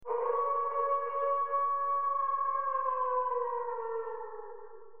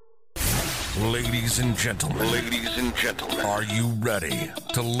Ladies and gentlemen, are you ready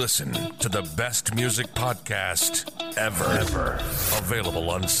to listen to the best music podcast ever?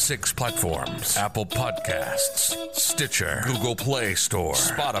 Available on 6 platforms: Apple Podcasts, Stitcher, Google Play Store,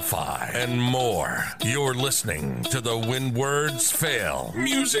 Spotify, and more. You're listening to the When Words Fail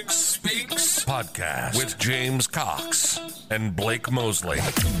Music Speaks podcast with James Cox and Blake Mosley.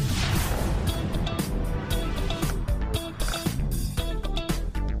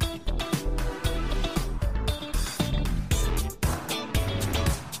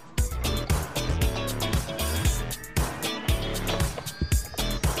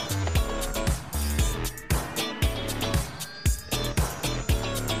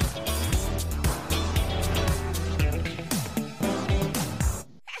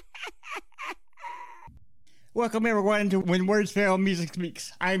 Welcome everyone to When Words Fail Music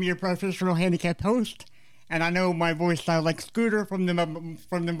Speaks. I am your professional handicapped host, and I know my voice sounds like Scooter from the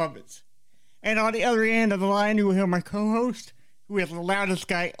Muppets. And on the other end of the line, you will hear my co-host, who is the loudest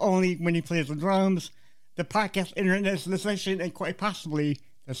guy only when he plays the drums, the podcast internet sensation, and quite possibly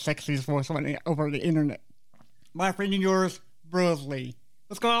the sexiest voice over the internet. My friend and yours, Brosley.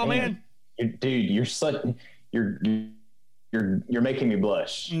 What's going on, man? Dude, you're making me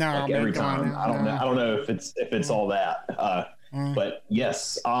blush. No, like every time. I don't know if it's all that. But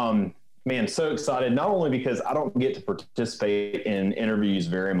yes, man, so excited. Not only because I don't get to participate in interviews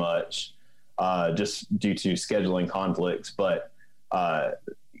very much, just due to scheduling conflicts, but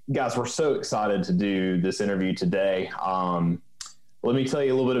guys, we're so excited to do this interview today. Let me tell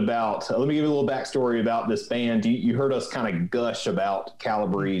you a little bit let me give you a little backstory about this band. You heard us kind of gush about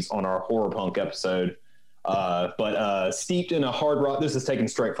Calabrese on our horror punk episode. But steeped in a hard rock. This is taken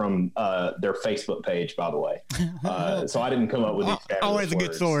straight from their Facebook page, by the way. So I didn't come up with these always a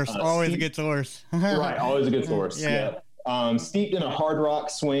good source. Always a good source. Right, always a good source. Yeah. Steeped in a hard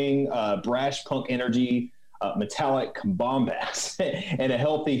rock swing, brash punk energy, metallic bombast, and a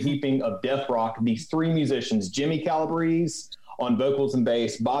healthy heaping of death rock. These 3 musicians, Jimmy Calabrese on vocals and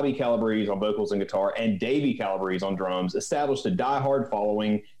bass, Bobby Calabrese on vocals and guitar, and Davey Calabrese on drums, established a diehard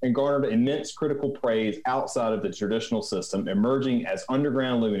following and garnered immense critical praise outside of the traditional system, emerging as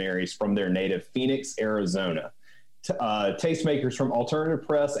underground luminaries from their native Phoenix, Arizona. Tastemakers from alternative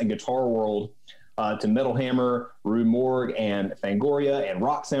press and guitar world to Metal Hammer, Rue Morgue, and Fangoria, and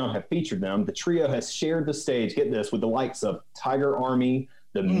Rock Sound have featured them. The trio has shared the stage, get this, with the likes of Tiger Army,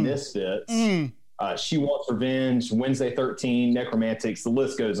 The Misfits, She Wants Revenge, Wednesday 13, Necromantics, the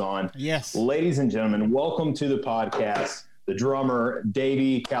list goes on. Yes. Ladies and gentlemen, welcome to the podcast, the drummer,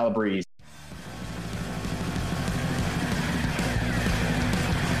 Davey Calabrese.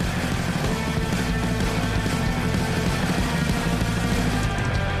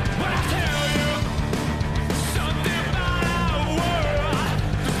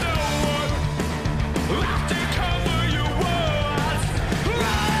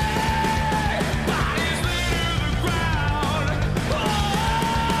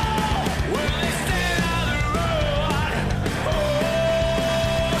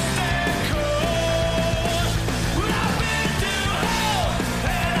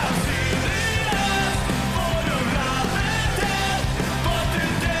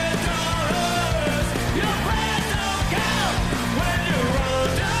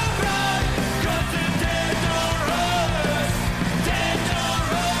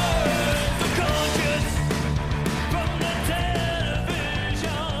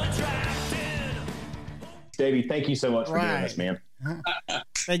 Davey, thank you so much for doing this, man.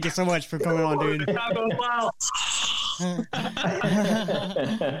 Thank you so much for coming on, dude. Hello.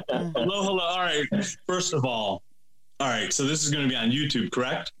 All right. First of all right. So this is going to be on YouTube,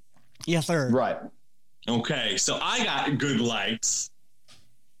 correct? Yes, sir. Right. Okay. So I got good lights.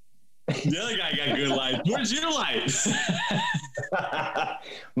 The other guy got good lights. Where's your lights?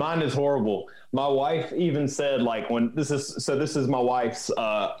 Mine is horrible. My wife even said, like, this is my wife's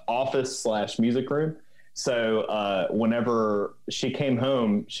office/music room. So whenever she came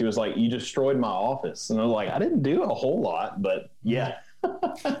home, she was like, "You destroyed my office." And I was like, "I didn't do a whole lot, but yeah."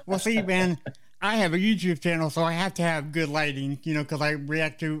 Well, see, man, I have a YouTube channel, so I have to have good lighting, because I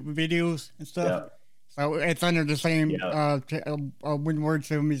react to videos and stuff. Yeah. So it's under the same When Words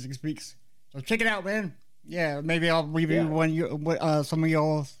Fail Music Speaks. So check it out, man. Yeah, maybe I'll review some of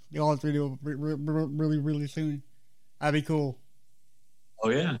y'all's video really, really soon. That'd be cool.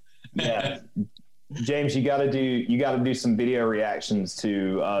 Oh yeah. Yeah. James, you got to do some video reactions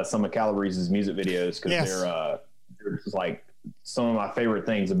to some of Calabrese's music videos, because they're like some of my favorite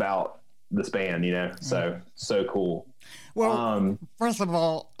things about this band. So cool. Well, first of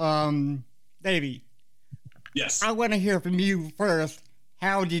all, Davey. Yes. I want to hear from you first.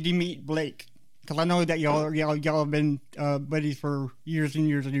 How did you meet Blake? Because I know that y'all have been buddies for years and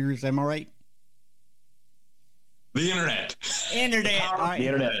years and years. Am I right? The internet. The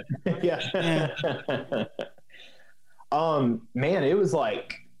internet. Yeah. Man, it was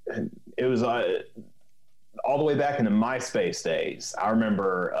all the way back in the MySpace days. I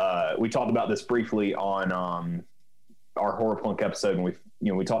remember we talked about this briefly on our horror punk episode, and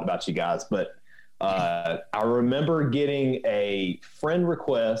we talked about you guys. But I remember getting a friend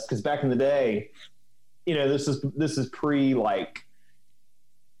request because back in the day, this is pre like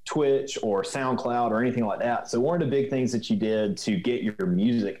Twitch or SoundCloud or anything like that. So one of the big things that you did to get your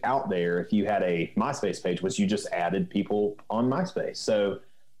music out there, if you had a MySpace page, was you just added people on MySpace. So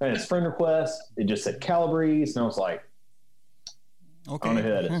and it's friend request. It just said Calabrese, and I was like, okay, on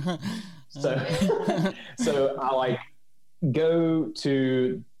ahead. So I like go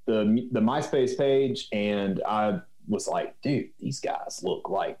to the MySpace page, and I was like, dude, these guys look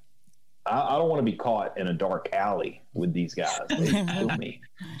like I don't want to be caught in a dark alley with these guys. They kill me.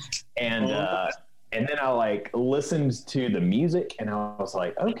 And then I like listened to the music, and I was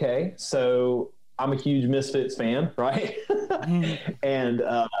like, okay, so I'm a huge Misfits fan, right? And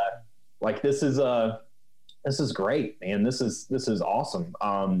like this is great, man. This is awesome.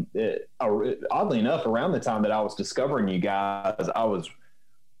 Oddly enough, around the time that I was discovering you guys, I was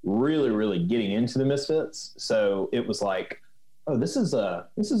really, really getting into the Misfits. So it was like, oh, this is a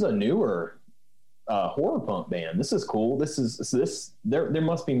newer horror punk band. This is cool. There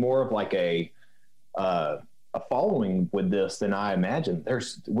must be more of like a following with this than I imagined.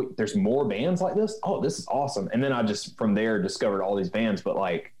 There's more bands like this. Oh, this is awesome. And then I just from there discovered all these bands, but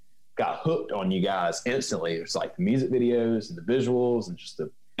like got hooked on you guys instantly. It's like the music videos and the visuals and just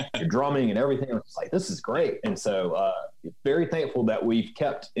the drumming and everything. I was like, this is great. And so very thankful that we've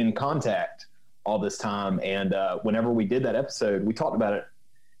kept in contact all this time. And whenever we did that episode, we talked about it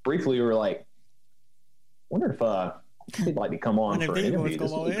briefly. We were like, wonder if he'd like to come on for an interview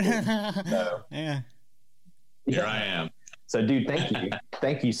this week. So, yeah. Here I am. So, dude, thank you.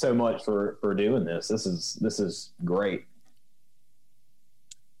 Thank you so much for doing this. This is great.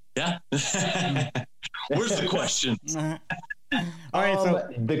 Yeah. Where's the question? All right, so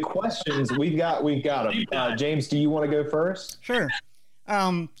the questions we've got them. James, do you want to go first? Sure.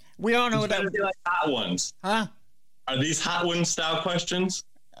 We all know that. Like hot ones. Huh? Are these hot one style questions?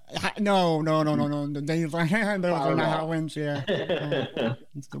 No. Those are not hot wings. Yeah.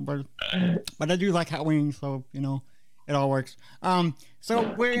 But I do like hot wings, so it all works.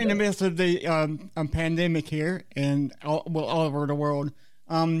 So we're in the midst of the pandemic here, and all over the world.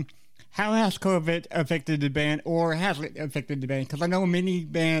 How has COVID affected the band, or has it affected the band? Because I know many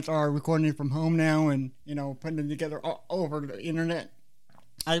bands are recording from home now, and putting them together all over the internet.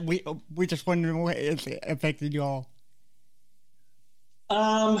 We just wondering what it's affected you all.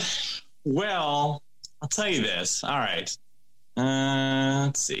 Well, I'll tell you this. All right.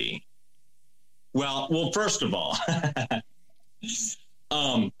 Let's see. Well, first of all,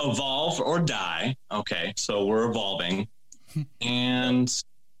 evolve or die. Okay, so we're evolving, and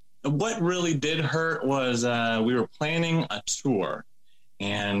what really did hurt was we were planning a tour,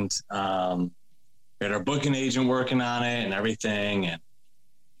 and we had our booking agent working on it and everything, and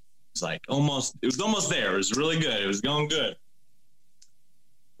it was almost there. It was really good. It was going good.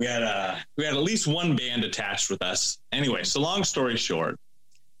 We had at least one band attached with us. Anyway, so long story short,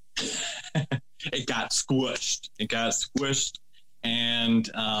 it got squished. And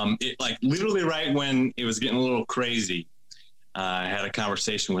it like literally right when it was getting a little crazy, I had a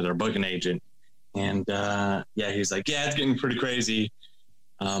conversation with our booking agent, and he's like, yeah, it's getting pretty crazy.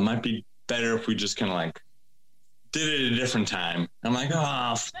 Might be better if we just kind of like did it at a different time. I'm like,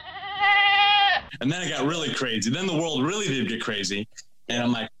 oh. And then it got really crazy. Then the world really did get crazy. And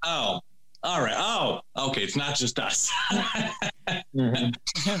I'm like, oh, all right. Oh, okay. It's not just us.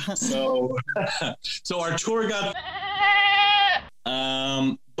 So our tour got,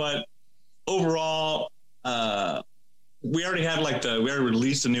 but overall, we already had we already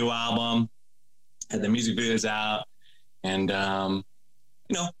released a new album, had the music videos out, and,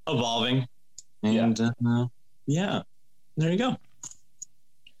 evolving. And, there you go.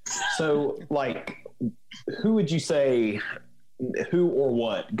 So, who would you say, who or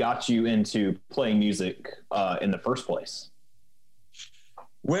what got you into playing music in the first place?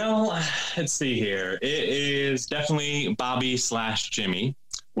 Well, let's see here. It is definitely Bobby / Jimmy,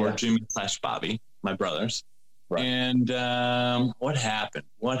 or Jimmy / Bobby, my brothers. Right. And what happened?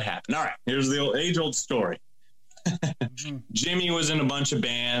 All right, here's the age-old story. Jimmy was in a bunch of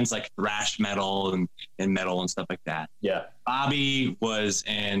bands like thrash metal and metal and stuff like that. Yeah. Bobby was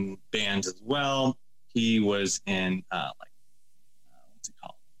in bands as well. He was in what's it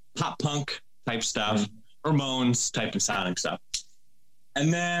called? Pop punk type stuff, Ramones type of sounding stuff.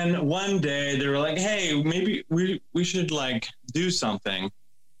 And then one day they were like, hey, maybe we should like do something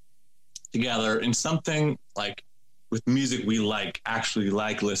together, and something like with music we actually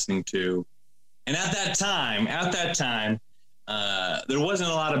like listening to. And at that time, there wasn't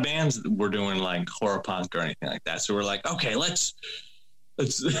a lot of bands that were doing like horror punk or anything like that. So we're like, okay, let's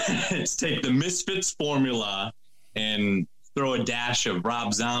let's take the Misfits formula and throw a dash of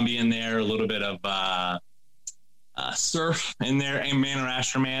Rob Zombie in there, a little bit of Surf in there, and Man or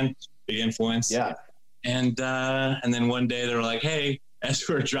Astroman, big influence. Yeah. And then one day they were like, hey, as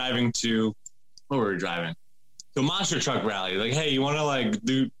we were driving to, what were we driving? To a monster truck rally. Like, hey, you want to like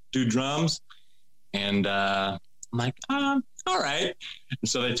do drums? And I'm like, all right. And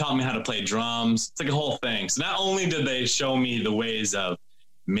so they taught me how to play drums. It's like a whole thing. So not only did they show me the ways of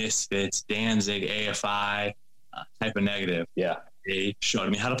Misfits, Danzig, AFI, Type of Negative. Yeah. They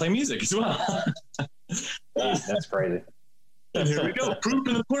showed me how to play music as well. That's crazy. And here we go. Proof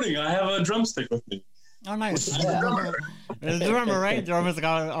in the pudding. I have a drumstick with me. Oh, nice. The drummer, right? Drummers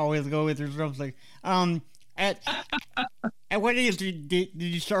gotta always go with their drumstick. At what age did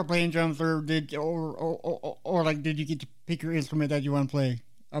you start playing drums, or did you get to pick your instrument that you want to play?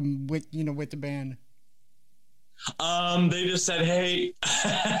 With the band. They just said, hey,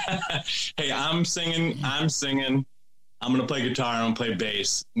 hey, I'm singing. I'm gonna play guitar. I'm gonna play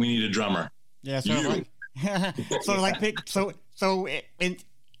bass. We need a drummer. Yeah. So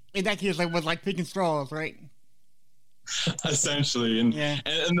in that case, like was like picking straws, right? Essentially, and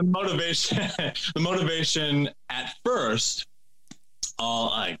the motivation at first,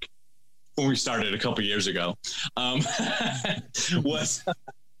 like when we started a couple years ago, was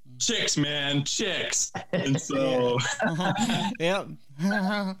chicks, man, chicks, and so yep.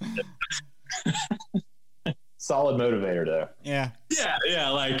 Solid motivator, though. Yeah,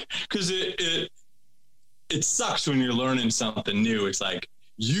 like because it sucks when you're learning something new. It's like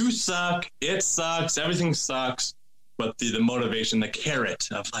you suck, it sucks, everything sucks. But the motivation, the carrot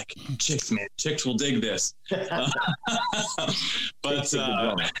of like chicks, man, chicks will dig this. But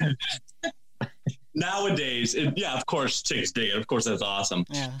nowadays, of course, chicks dig it. Of course, that's awesome.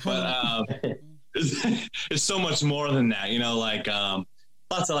 Yeah. But it's so much more than that. Like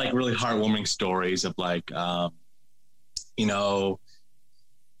lots of like really heartwarming stories of like, we'll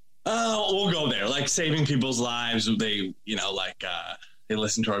go there, like saving people's lives. They, they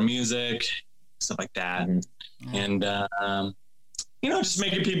listen to our music, stuff like that. Mm-hmm. And, just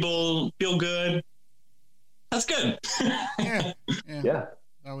making people feel good. That's good. Yeah.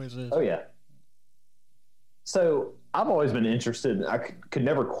 Always is. Oh, yeah. So I've always been interested. I could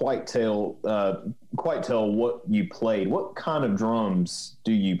never quite tell what you played. What kind of drums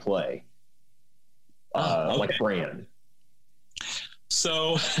do you play? Okay. Like brand?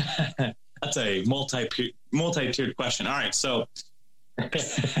 So that's a multi-tiered question. All right. So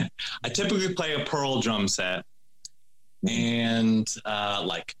I typically play a Pearl drum set, and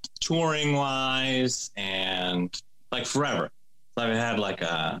like touring wise and like forever. So I've had like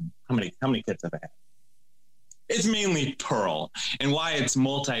how many kits have I had? It's mainly Pearl. And why it's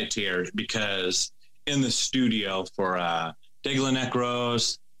multi-tiered, because in the studio for Dagla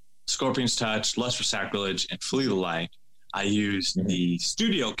Necros, Scorpion's Touch, Lust for Sacrilege, and Flee the Light, I used the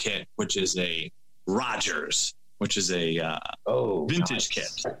studio kit, which is a Rogers, which is a vintage kit.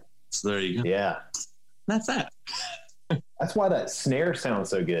 So there you go. Yeah. That's that. That's why that snare sounds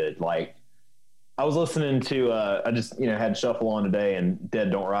so good. Like I was listening to, I just, had Shuffle on today, and Dead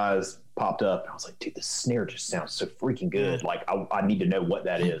Don't Rise popped up. I was like, dude, the snare just sounds so freaking good. Like I need to know what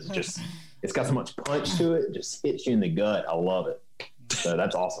that is. It's got so much punch to it. It just hits you in the gut. I love it. So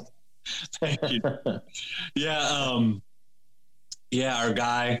that's awesome. Thank you.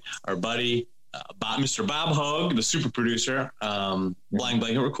 Our buddy, Mr. Bob Hogue, the super producer, Blind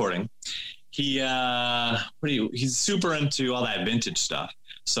Blanket Recording. He's super into all that vintage stuff.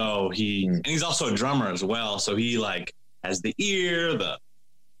 So and he's also a drummer as well. So he like has the ear, the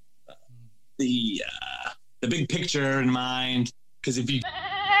big picture in mind. Because if you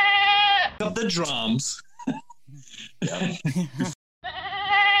up the drums,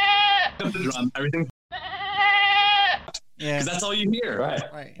 everything. Yeah, because that's all you hear.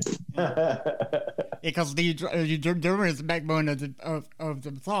 Right. Because the drummer is the backbone of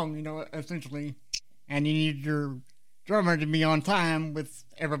the song, essentially, and you need your drummer to be on time with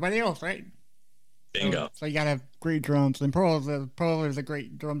everybody else, right? Bingo. So you gotta have great drums, and Pearl is a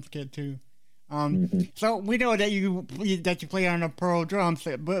great drums kit too. So we know that you play on a Pearl drum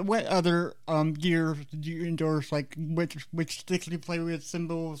set, but what other gear did you endorse? Like which sticks do you play with,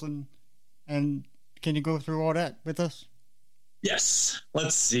 cymbals, and can you go through all that with us? Yes.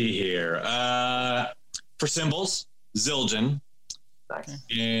 Let's see here. For cymbals, Zildjian. Nice.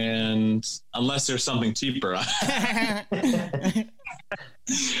 And unless there's something cheaper.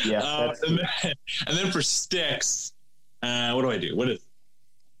 Yeah. And then for sticks, what do I do? What is?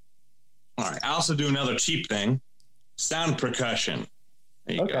 All right. I also do another cheap thing. Sound percussion.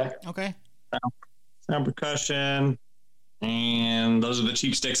 There you go. Okay. Sound percussion. And those are the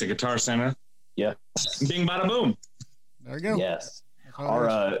cheap sticks at Guitar Center. Yeah. Bing, bada, boom. There you go. Yes.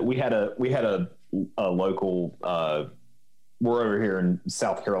 We had a local, we're over here in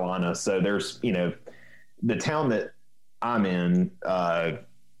South Carolina. So there's, the town that I'm in,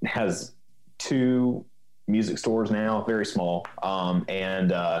 has 2 music stores now, very small.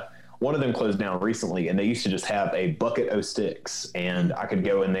 And one of them closed down recently, and they used to just have a bucket of sticks, and I could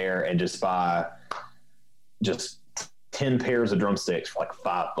go in there and just buy just 10 pairs of drumsticks for like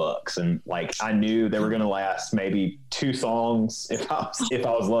 $5. And like, I knew they were going to last maybe 2 songs if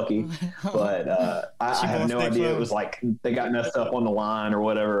I was lucky, but I have no idea. It was like they got messed up on the line or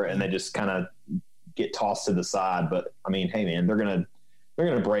whatever, and they just kind of get tossed to the side. But I mean, hey man, they're going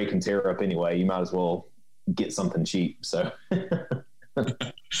to break and tear up anyway. You might as well get something cheap. So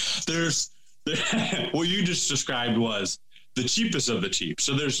there's what you just described was the cheapest of the cheap.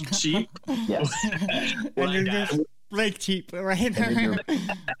 So there's cheap. Yes. Like cheap, right?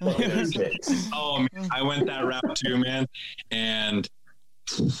 Oh man, I went that route too, man. And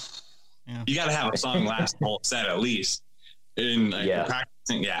you got to have a song last the whole set at least. In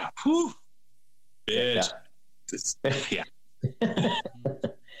practicing, Whew. Bitch. Yeah.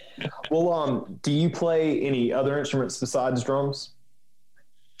 Well, do you play any other instruments besides drums?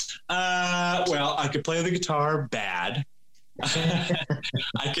 Well, I could play the guitar bad.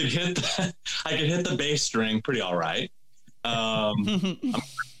 I could hit the bass string pretty all right. I'm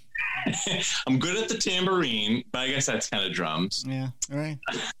good at the tambourine, but I guess that's kind of drums. Yeah, right.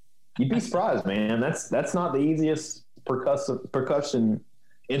 You'd be surprised, man. That's not the easiest percussion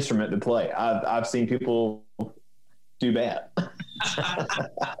instrument to play. I've seen people do bad.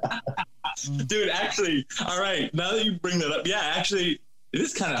 Dude, actually, all right. Now that you bring that up, actually, it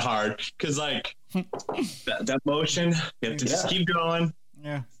is kind of hard because like that motion, you have to just keep going.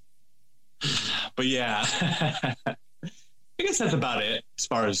 Yeah. But yeah, I guess that's about it as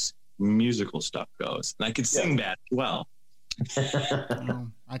far as musical stuff goes. And I can sing that as well.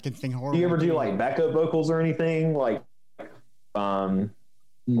 I can sing horrible. Do you ever do like backup vocals or anything like,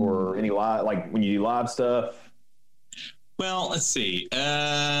 or any live, like when you do live stuff? Well, let's see.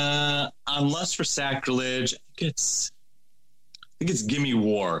 Unless for Sacrilege, I think it's Gimme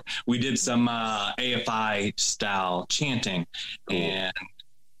War. We did some AFI style chanting, and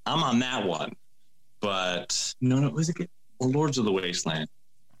I'm on that one. But no, was it Lords of the Wasteland?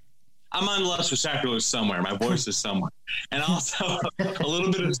 I'm on Lust for Sacrilege somewhere. My voice is somewhere. And also a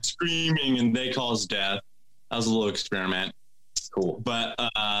little bit of screaming and They Cause Death. That was a little experiment. Cool. But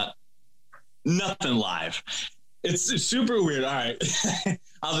nothing live. It's super weird. All right.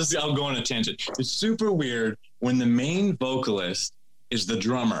 I'll go on a tangent. It's super weird when the main vocalist is the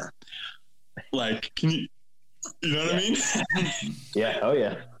drummer. Like, you know what I mean? Yeah. Oh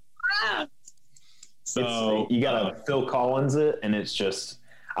yeah. So you gotta Phil Collins it, and it's just,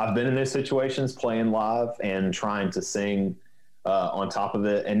 I've been in those situations playing live and trying to sing on top of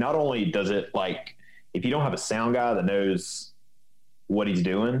it. And not only does it, like, if you don't have a sound guy that knows what he's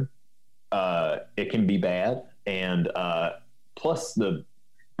doing, it can be bad. And plus the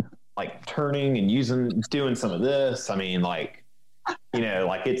like turning and doing some of this, I mean, like,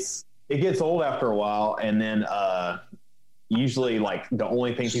 like it gets old after a while. And then usually like the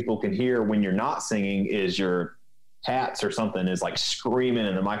only thing people can hear when you're not singing is your hats or something is like screaming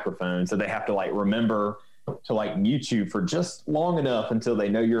in the microphone. So they have to like remember to like mute you for just long enough until they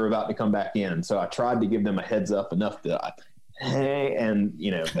know you're about to come back in. So I tried to give them a heads up enough that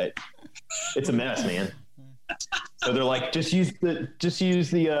but it's a mess, man. So they're like, just use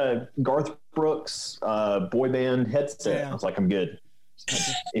the Garth Brooks boy band headset. Yeah. I was like, I'm good.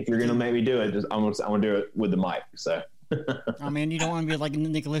 If you're gonna make me do it, I'm gonna do it with the mic. So. I mean, you don't want to be like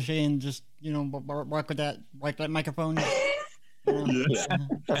Nick Lachey and just work with that microphone. Yeah.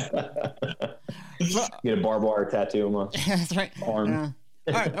 Get a barbed wire tattoo on my that's right. arm.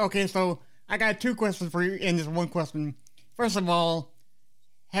 All right. Okay. So I got 2 questions for you, and just one question. First of all,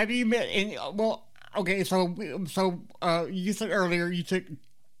 have you met any? Well, okay. So you said earlier you took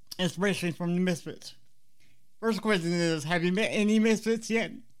inspiration from the Misfits. First question is, have you met any Misfits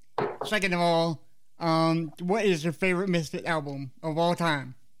yet? Second of all, what is your favorite Misfit album of all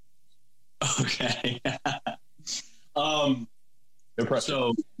time? Okay. No pressure.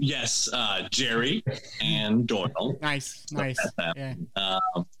 So yes, Jerry and Doyle. Nice. Yeah.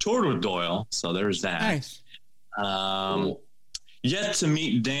 Toured with Doyle, so there's that. Nice. Cool. Yet to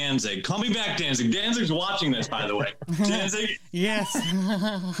meet Danzig. Call me back, Danzig. Danzig's watching this, by the way. Danzig, Yes.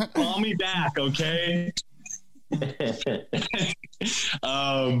 call me back, okay?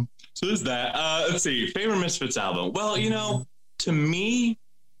 So there's that. Let's see. Favorite Misfits album. Well, you know, to me,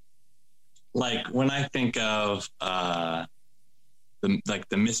 like when I think of the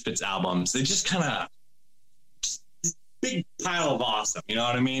Misfits albums, they just kind of big pile of awesome. You know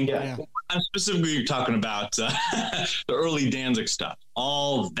what I mean? Yeah. I'm specifically talking about the early Danzig stuff.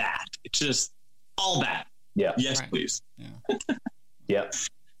 All that. It's just all that. Yeah. Yes, Right. please. Yeah. Yep.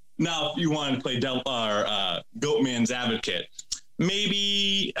 Now, if you wanted to play Goatman's Advocate,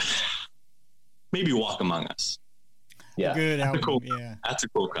 maybe Walk Among Us. Yeah. Good album. cool. Yeah. That's a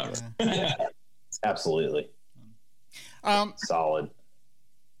cool cover. Yeah. Absolutely. Solid.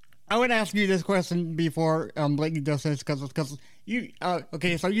 I would ask you this question before Blake does this because you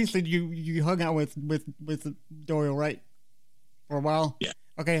okay. So you said you hung out with Doyle, right, for a while. Yeah.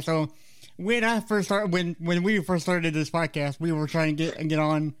 Okay, so when I first started, when we first started this podcast, we were trying to get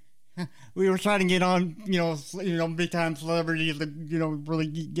on. We were trying to get on, big time celebrities to, really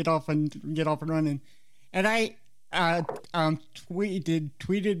get off and running. And I tweeted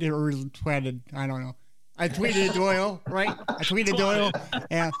or twatted, I don't know. I tweeted Doyle, right? I tweeted Doyle,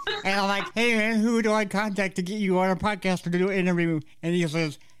 yeah. And I'm like, hey man, who do I contact to get you on a podcast to do an interview? And he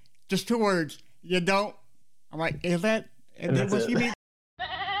says, just 2 words, you don't. I'm like, is that? And then what's he mean?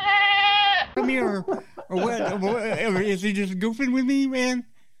 From here, or what? Is he just goofing with me, man?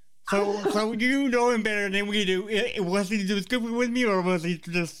 So you know him better than we do. Was he just goofing with me, or was he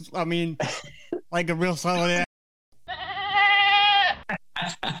just, like a real solid?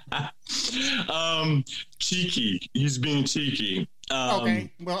 Cheeky. He's being cheeky.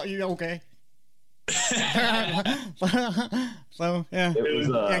 Okay. Well, okay. So yeah, It was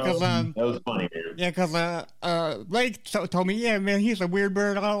that was funny, man. yeah, because Blake told me, yeah, man, he's a weird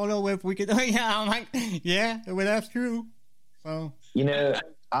bird. I don't know if we could. Yeah, I'm like, yeah, well, that's true. So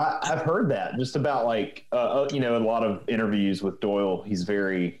I've heard that just about like a lot of interviews with Doyle. He's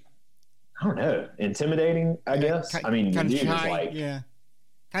very, I don't know, intimidating, I guess. I mean, kind of dude is shy, like, yeah,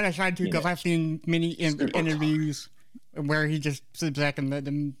 kind of shy too, because I've seen many interviews where he just sits back and let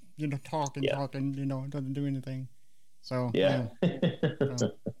them, talk and doesn't do anything. So yeah.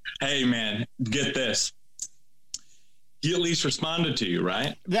 So. Hey man, get this. He at least responded to you,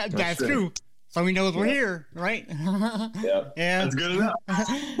 right? That's true. So he knows we're here, right? Yeah. Yeah. That's good enough.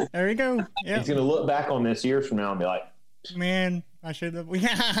 There we go. Yeah. He's gonna look back on this years from now and be like, man, I should have.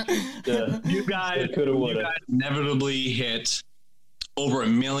 You guys inevitably hit over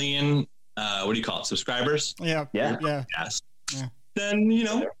 1 million. What do you call it? Subscribers? Yeah. Yeah. Yeah. Yes. Yeah. Then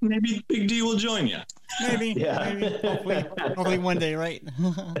maybe Big D will join you. Maybe. Yeah. Maybe. Hopefully one day, right?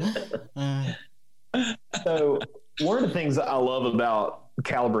 So one of the things that I love about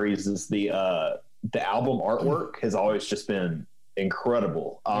Calabrese is the album artwork has always just been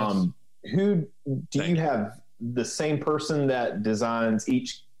incredible. Who do you have the same person that designs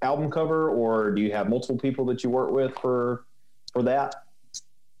each album cover, or do you have multiple people that you work with for that?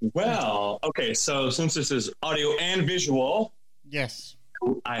 Well, okay, so since this is audio and visual, Yes.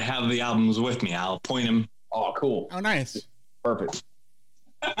 I have the albums with me. I'll point them. Oh, cool. Oh, nice. Perfect.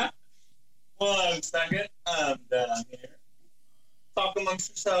 1 second. I'm down here. Talk amongst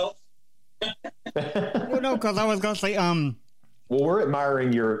yourselves. Well, no, because I was gonna say, Well, we're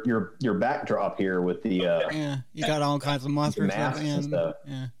admiring your backdrop here with the yeah, you got all kinds of monster masks stuff. and stuff.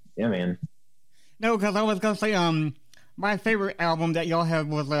 Yeah, man. No, because I was gonna say, my favorite album that y'all have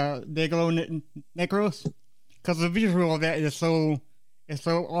was Dayglow Necros, because the visual of that is so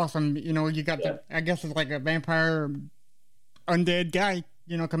awesome. You got I guess it's like a vampire undead guy,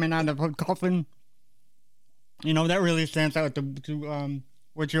 coming out of a coffin. That really stands out to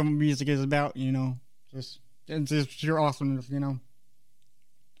what your music is about. Just your awesomeness.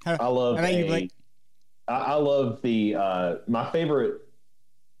 I love you, Blake? I love the my favorite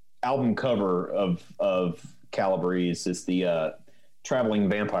album cover of Calabrese is the Traveling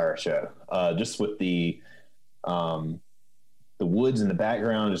Vampire Show. Just with the woods in the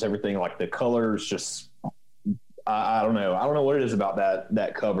background, just everything, like the colors, just I don't know what it is about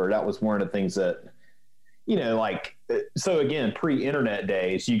that cover. That was one of the things that so again, pre-internet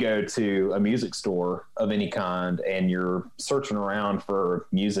days, you go to a music store of any kind and you're searching around for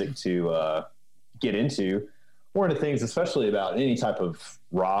music to get into. One of the things, especially about any type of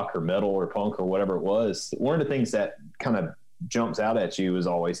rock or metal or punk or whatever it was, one of the things that kind of jumps out at you is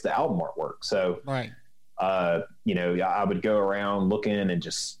always the album artwork. So right. I would go around looking and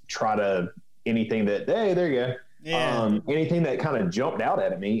just try to anything that, hey, there you go. Yeah. Anything that kind of jumped out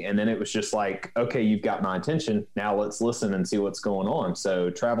at me. And then it was just like, okay, you've got my attention. Now let's listen and see what's going on.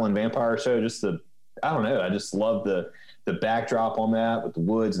 So Traveling Vampire Show, I don't know. I just love the backdrop on that with the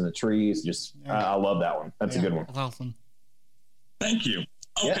woods and the trees. I love that one. That's a good one. That's awesome. Thank you.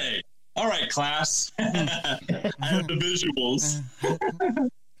 Okay. Yeah. All right, class. I have the visuals.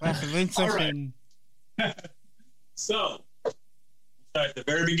 Class of Inception. All right. So, start at the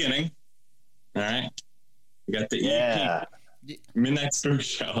very beginning. All right. We got the EP, Midnight Spook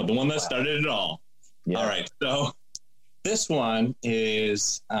Show, the one that started it all. Yeah. All right. So, this one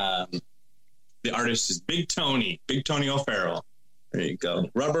is the artist is Big Tony O'Farrell. There you go.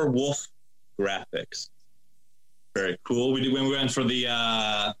 Rubber Wolf Graphics. Very cool. We went for the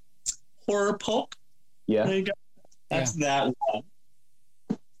horror pulp. Yeah. There you go. That's that one.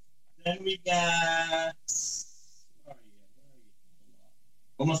 Then we got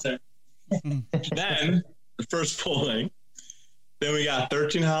almost there. Then the first full thing. Then we got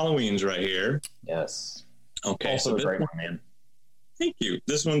 13 Halloweens right here. Yes. Okay. Also a great one, man. Thank you.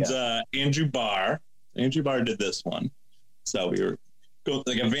 This one's Andrew Barr. Andrew Barr did this one. So we were going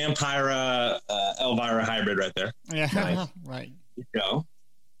like a Vampira Elvira hybrid right there. Yeah. Nice. Right. There you go.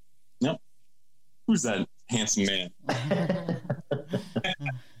 Yep. Who's that handsome man?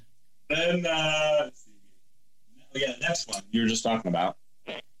 Then let's see. Yeah, next one you were just talking about.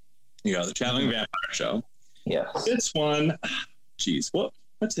 You know, the Traveling Vampire Show. Yes. This one, geez,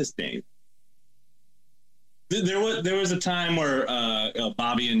 what's his name? There was a time where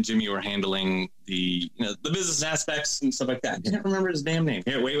Bobby and Jimmy were handling the business aspects and stuff like that. I can't remember his damn name.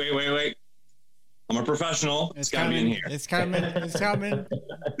 Here, wait. I'm a professional. It's got to be in here. It's coming.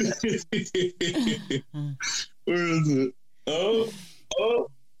 Where is it? Oh,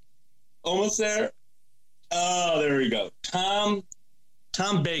 almost there. Oh, there we go. Tom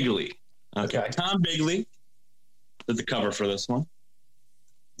Bagley. Okay. Tom Bagley did the cover for this one.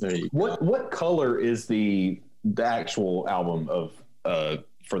 There you go. What color is the actual album of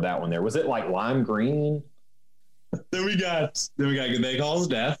for that one there? Was it like lime green? Then we got They Calls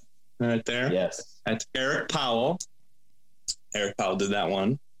Death right there. Yes. That's Eric Powell. Eric Powell did that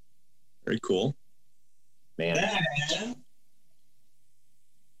one. Very cool. Man. Then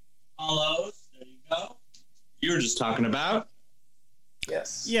Hollows. There you go. You were just talking about.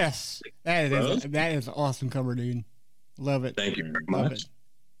 Yes. That is an awesome cover, dude. Love it. Thank you very much.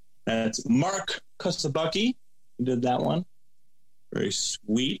 That's Mark Kosabucky who did that one. Very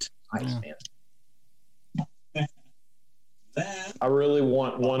sweet. Nice, man. I really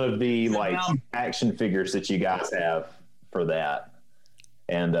want one of the action figures that you guys have for that,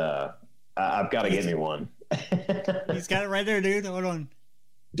 and I've got to get me one. He's got it right there, dude. Hold on.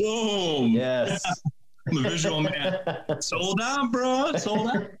 Boom. Yes. I'm the visual man. Sold out, bro. Sold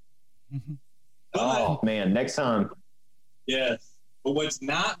out. Oh man, next time. Yes. But what's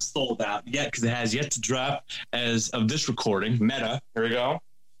not sold out yet, because it has yet to drop as of this recording, Meta. Here we go.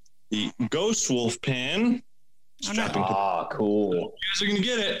 The Ghost Wolf pin. Ah, cool. You guys are going to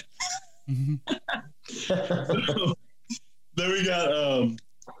get it. So, there we got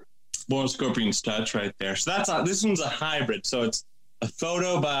Born Scorpion's Touch right there. So this one's a hybrid. So it's a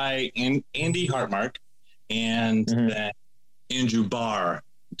photo by Andy Hartmark, and then Andrew Barr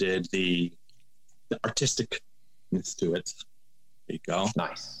did the artisticness to it. There you go.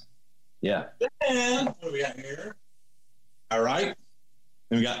 Nice. Yeah. And what do we got here? All right.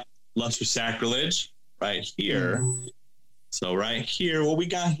 Then we got Lust for Sacrilege right here. So right here, what we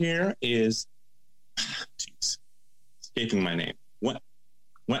got here is, jeez, escaping my name. What?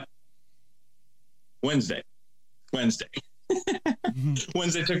 Wednesday. Wednesday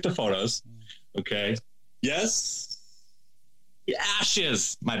took the photos. Okay. Yes.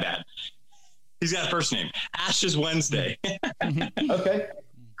 Ashes. My bad. He's got a first name. Ashes Wednesday. Okay.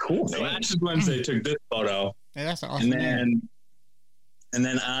 Cool. So Ashes Wednesday took this photo. Yeah, that's awesome. And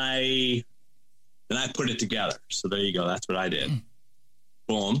then I put it together. So there you go. That's what I did.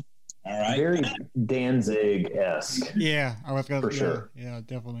 Boom. All right. Very Danzig-esque. Yeah, I was going to for sure. Yeah,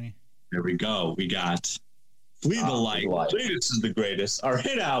 definitely. There we go. We got Flee the Light. Latest is the greatest. Our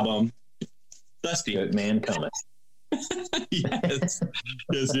hit album. Dusty. Good man coming. Yes.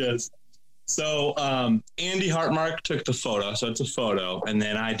 So Andy Hartmark took the photo. So it's a photo, and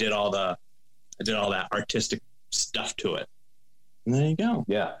then I did all that artistic stuff to it. And there you go.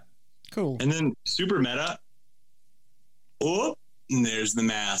 Yeah. Cool. And then super meta. Oh, and there's the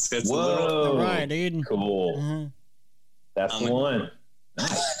mask. That's Whoa. All right, dude. Cool. Uh-huh. That's the one.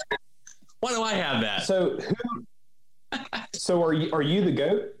 Nice. Why do I have that? So are you the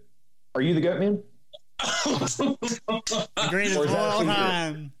goat? Are you the goat man? The greatest of all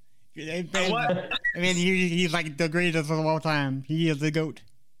time. What? I mean, he's like the greatest of all time. He is the GOAT.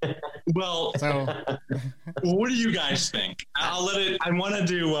 Well, So, what do you guys think? I'll let it. I want to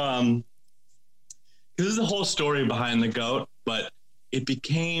do. This is the whole story behind the GOAT, but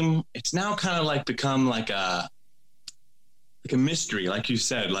it's now kind of like become like a mystery, like you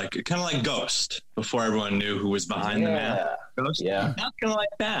said, like kind of like Ghost before everyone knew who was behind the man. Ghost, Yeah. Now kind of like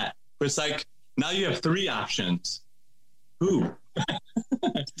that. But it's like now you have three options. Who?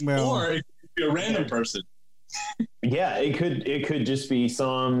 well, Or it could be a random person. Yeah, it could just be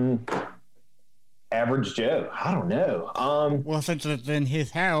some average Joe. I don't know. well, since it's in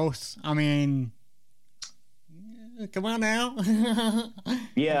his house, I mean, come on now.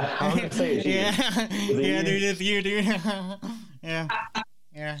 Yeah, I'm gonna say it's you. Yeah, dude, it's you, dude. Yeah,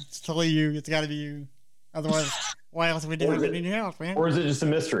 it's totally you. It's got to be you. Otherwise, why else would we do it in your house, man? Or is it just a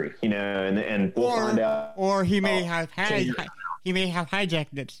mystery? And we'll find out. Or he may have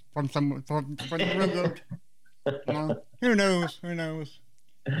hijacked it from the railroad. Who knows?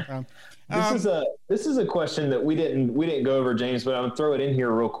 This is a question that we didn't go over, James, but I'm gonna throw it in here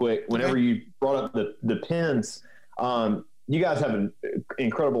real quick. Whenever you brought up the pins, you guys have an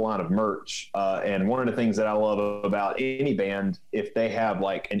incredible line of merch, and one of the things that I love about any band, if they have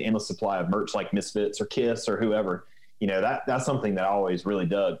like an endless supply of merch, like Misfits or Kiss or whoever, that's something that I always really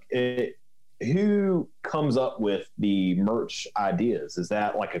dug. Who comes up with the merch ideas? Is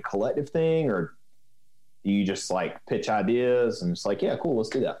that like a collective thing, or do you just like pitch ideas and it's like, yeah, cool, let's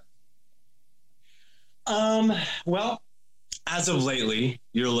do that? Well, as of lately,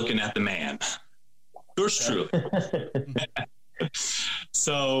 you're looking at the man. Yours truly.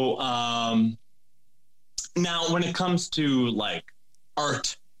 So, now when it comes to like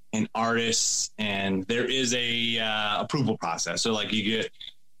art and artists, and there is a approval process. So like you get,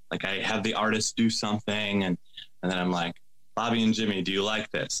 like I have the artist do something and then I'm like, Bobby and Jimmy, do you like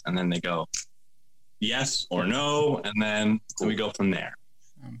this? And then they go, yes or no. And then we go from there.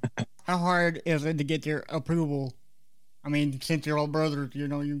 How hard is it to get your approval? I mean, since you're all brothers,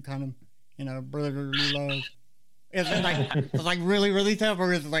 you kind of, brotherly love. Is it like, it's like really, really tough,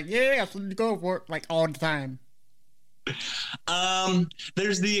 or is it like, yeah, let's go for it, like all the time?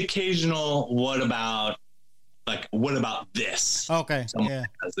 There's the occasional, what about this? Okay. Someone Yeah.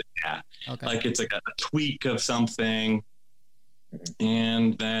 does it, yeah. Okay. Like it's like a tweak of something.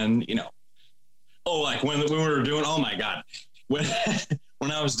 And then, like when we were doing, oh my God, when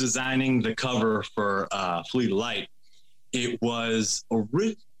I was designing the cover for Fleet of Light, it was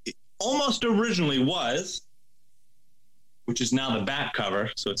almost originally was, which is now the back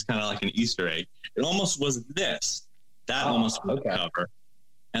cover. So it's kind of like an Easter egg. It almost was this. That almost was the cover.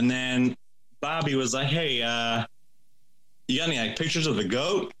 And then Bobby was like, hey, you got any like pictures of the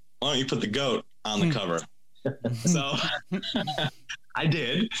goat? Why don't you put the goat on the cover? So I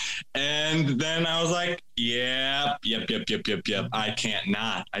did. And then I was like, yep. I can't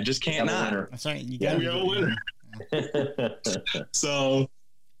not. I just can't not. That's right. You We got have a winner. So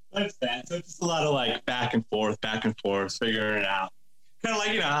that's that. So it's just a lot of like back and forth, figuring it out. Kind of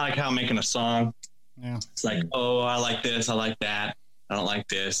like, like how I'm making a song. Yeah. It's like, oh, I like this, I like that. I don't like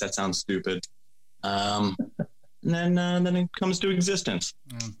this. That sounds stupid. And then it comes to existence.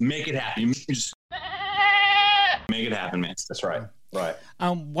 Make it happen. You just make it happen, man. That's right. Right.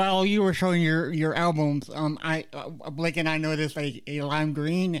 While you were showing your albums, Blake and I noticed a lime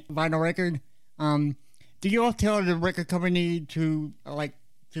green vinyl record. Do you all tell the record company to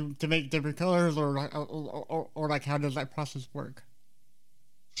to make different colors, or like how does that process work?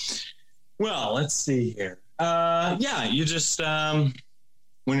 Well, let's see here. Yeah, you just when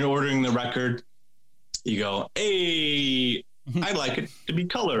you're ordering the record, you go, hey, I'd like it to be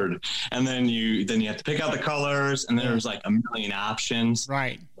colored, and then you have to pick out the colors, and there's like a million options,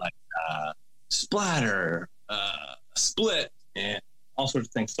 right? Like splatter, split, and all sorts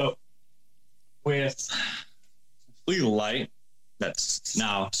of things. So with Fleet of Light, that's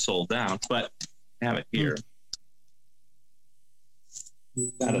now sold out, but I have it here.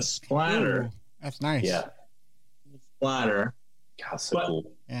 Got a splatter. Ooh, that's nice. Yeah. Splatter. God, so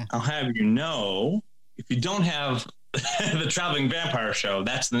cool. Yeah. I'll have you know, if you don't have the Traveling Vampire Show,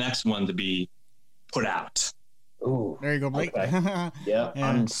 that's the next one to be put out. Ooh. There you go, Blake. Okay. Yeah. Yeah.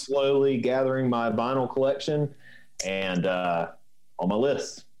 I'm slowly gathering my vinyl collection and on my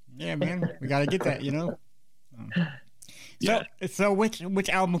list. Yeah, man, we gotta get that, Yeah. So which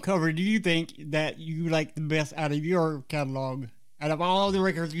album cover do you think that you like the best out of your catalog? Out of all the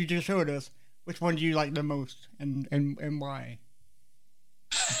records you just showed us, which one do you like the most, and why?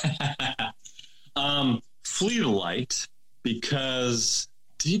 Fleet of Light, because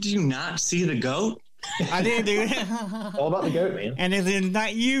did you not see the goat? I did, dude. All about the goat, man. And it's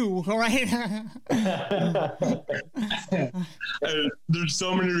not you, all right? There's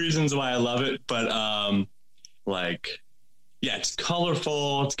so many reasons why I love it, but it's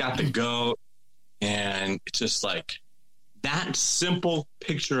colorful. It's got the goat, and it's just like that simple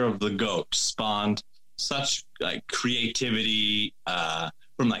picture of the goat spawned such like creativity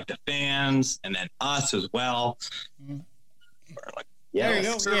from like the fans and then us as well. Like, there you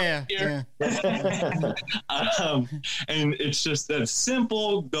go. Yeah. And it's just a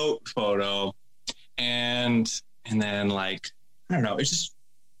simple goat photo, and then like I don't know, it's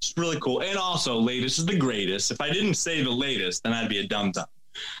really cool. And also, latest is the greatest. If I didn't say the latest, then I'd be a dumb.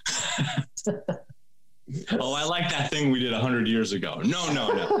 Oh, I like that thing we did 100 years ago. No.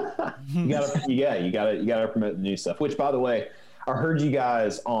 You gotta promote the new stuff. Which, by the way, I heard you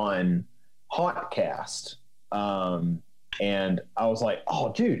guys on Hotcast. And I was like,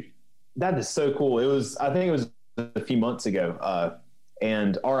 oh, dude, that is so cool. I think it was a few months ago.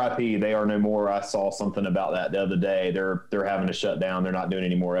 And RIP, they are no more. I saw something about that the other day. They're having to shut down. They're not doing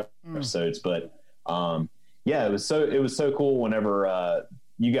any more episodes. But it was so cool whenever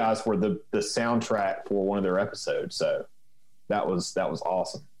you guys were the soundtrack for one of their episodes. So that was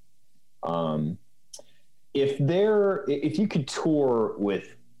awesome. If you could tour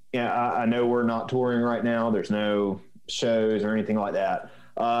with, I know we're not touring right now. There's no shows or anything like that.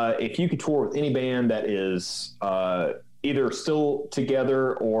 If you could tour with any band that is either still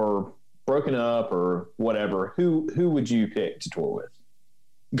together or broken up or whatever, who would you pick to tour with?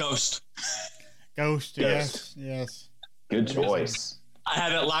 Ghost. Yes. Good choice. I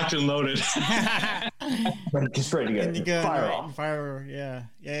had it locked and loaded. Just ready to go. Fire off.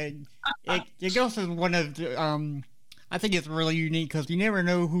 Yeah. Ghost is one of the, I think it's really unique because you never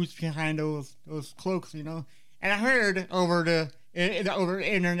know who's behind those cloaks, you know. And I heard over the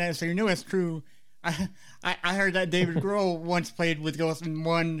internet, so you know it's true. I heard that David Grohl once played with Ghost in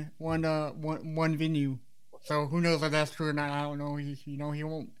one venue. So who knows if that's true or not? I don't know. He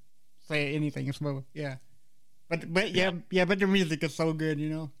won't say anything. So yeah, but the music is so good, you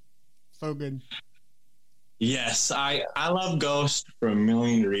know, so good. Yes, I love Ghost for a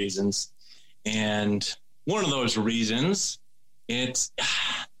million reasons, and one of those reasons, it's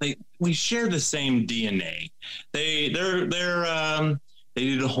we share the same DNA. They do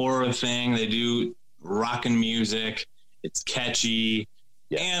the horror thing. They do rockin' music. It's catchy,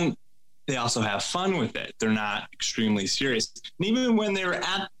 and they also have fun with it. They're not extremely serious. And even when they're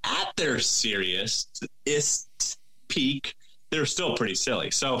at their serious peak, they're still pretty silly.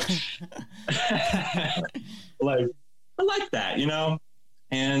 So, like, I like that, you know,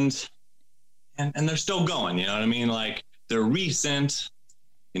 and they're still going. You know what I mean? Like, they're recent.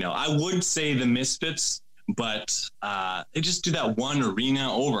 You know, I would say the Misfits, but they just do that one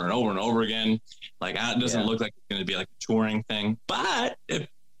arena over and over and over again. Like, it doesn't look like it's going to be like a touring thing. But if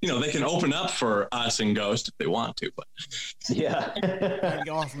they can open up for us and Ghost if they want to. But that'd be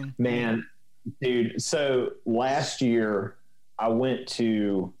awesome, man, dude. So last year, I went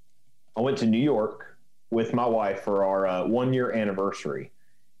to New York with my wife for our 1 year anniversary,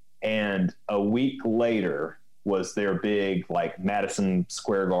 and a week later was their big like Madison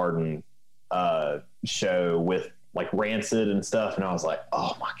Square Garden show with like Rancid and stuff, and I was like,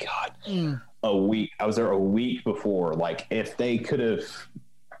 oh my god, a week. I was there a week before. Like, if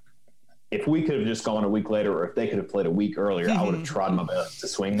we could have just gone a week later, or if they could have played a week earlier, I would have tried my best to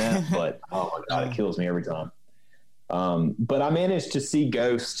swing that. But oh my god, it kills me every time. But I managed to see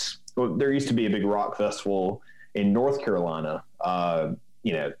Ghost. Well, there used to be a big rock festival in North Carolina,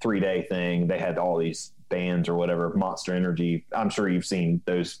 3-day thing. They had all these bands or whatever, Monster Energy. I'm sure you've seen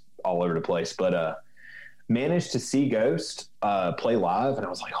those all over the place, but managed to see Ghost play live, and I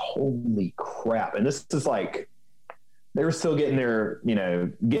was like, holy crap. And this is like, they were still getting their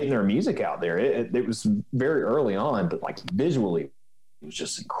music out there. It was very early on, but like visually it was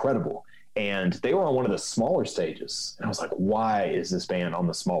just incredible. And they were on one of the smaller stages, and I was like, why is this band on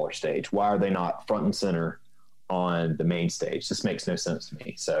the smaller stage? Why are they not front and center on the main stage? This makes no sense to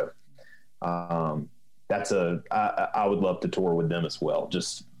me. So I would love to tour with them as well.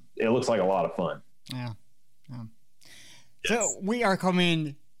 Just, it looks like a lot of fun. Yeah. So we are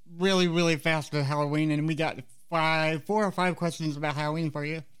coming really, really fast to Halloween, and we got 4 or 5 questions about Halloween for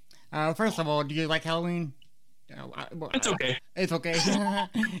you. First of all, do you like Halloween? It's okay. It's okay.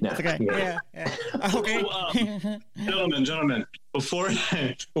 It's okay. Yeah. Okay. Gentlemen, before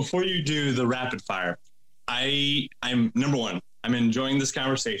you do the rapid fire, I'm number one. I'm enjoying this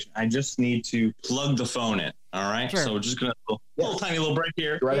conversation. I just need to plug the phone in. All right. Sure. So we're just gonna tiny little break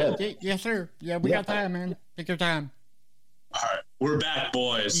here. Right ahead. Yes, sir. Yeah, we got time, man. Take your time. right. We're back,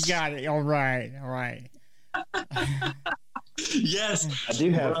 boys. You got it. All right. Yes. I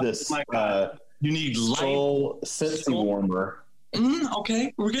do have this. You need Skull Scentsy warmer.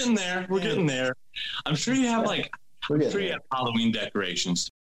 Okay, we're getting there. Getting there. I'm sure you have you have Halloween decorations.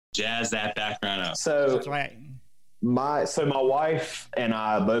 Jazz that background up. So That's right. my wife and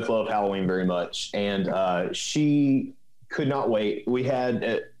I both love Halloween very much, and she could not wait. We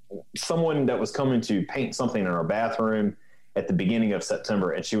had someone that was coming to paint something in our bathroom at the beginning of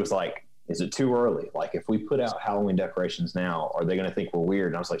September, and she was like, "Is it too early? Like, if we put out Halloween decorations now, are they going to think we're weird?"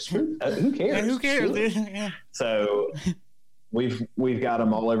 And I was like, "Who cares? Yeah, who cares?" Yeah. So we've got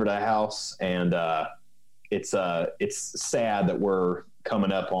them all over the house, and it's sad that we're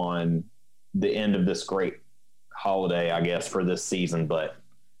coming up on the end of this great holiday, I guess, for this season, but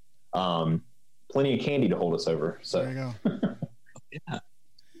plenty of candy to hold us over. So There you go.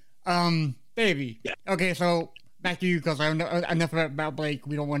 Yeah. Baby. Yeah. Okay, so back to you, because I know enough about Blake.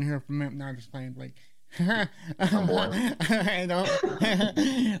 We don't want to hear from him. No, I'm just playing Blake. I'm bored. I know.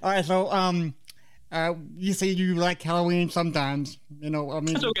 All right, so you say you like Halloween sometimes. You know, I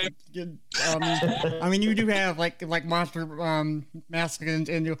mean, That's okay. I mean, you do have like monster masks,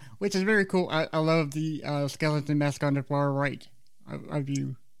 and which is very cool. I love the skeleton mask on the far right of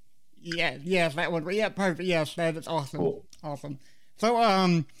you. Yeah, yes, that one. Yeah, perfect. Yes, that is awesome. Cool. Awesome.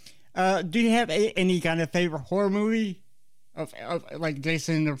 So, do you have any kind of favorite horror movie of like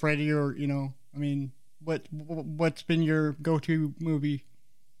Jason or Freddy, or I mean, what's been your go-to movie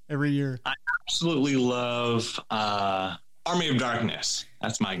every year? I absolutely love Army of Darkness.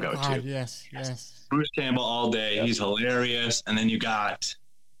 That's my go-to. God, yes. Bruce Campbell all day. Yep. He's hilarious. And then you got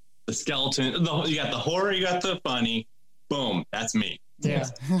the skeleton. You got the horror. You got the funny. Boom. That's me. Yeah.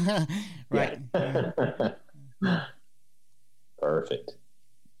 Right. Yeah. Perfect.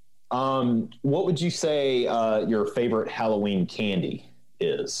 What would you say your favorite Halloween candy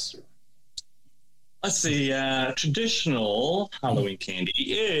is? Let's see. Traditional Halloween candy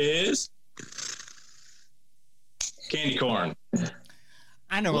is candy corn.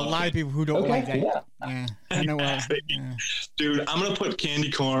 I know a lot of people who don't like that. Yeah. I know. Dude, I'm going to put candy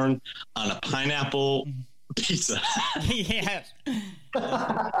corn on a pineapple pizza. Yes.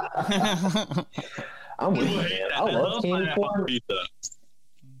 I'm with you, man. I love candy corn. Pizza.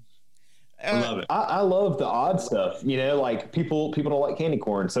 I love it. I love the odd stuff. Like people don't like candy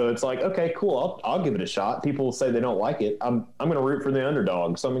corn, so it's like, okay, cool. I'll give it a shot. People say they don't like it. I'm going to root for the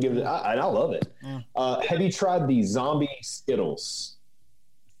underdog, so I'm going to give it. And I love it. Have you tried the zombie Skittles?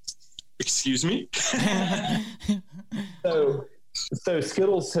 Excuse me. So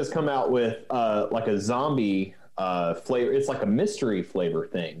Skittles has come out with like a zombie flavor. It's like a mystery flavor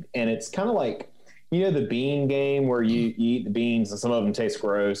thing, and it's kind of like the bean game where you eat the beans and some of them taste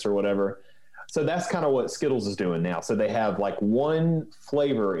gross or whatever. So that's kind of what Skittles is doing now. So they have like one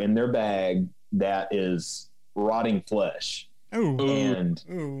flavor in their bag that is rotting flesh. Ooh. And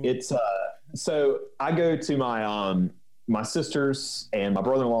it's so I go to my sister's and my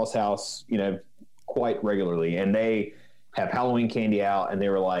brother-in-law's house, quite regularly, and they have Halloween candy out, and they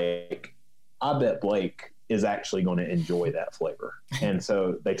were like, I bet Blake is actually going to enjoy that flavor. And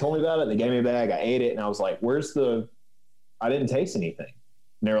so they told me about it. They gave me a bag. I ate it, and I was like, I didn't taste anything.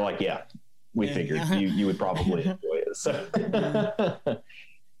 And they were like, yeah, we figured you would probably enjoy it. So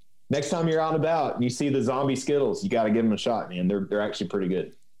next time you're out and about and you see the zombie Skittles, you got to give them a shot, man. They're actually pretty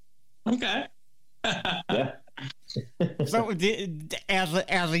good. Okay. Yeah. So,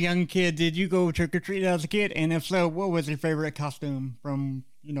 as a young kid, did you go trick or treat as a kid? And if so, what was your favorite costume from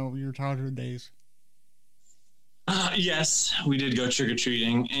your childhood days? Yes, we did go trick or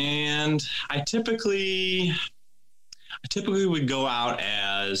treating, and I typically would go out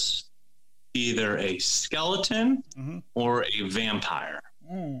as either a skeleton or a vampire.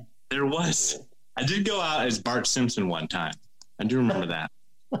 I did go out as Bart Simpson one time. I do remember that.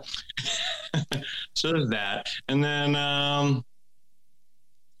 So there's that, and then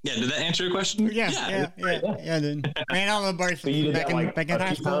did that answer your question? Yeah, I did. Man, I love Bart Simpson back in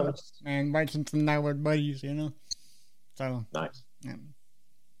high school. And Bart Simpson and I were buddies, So nice. Yeah.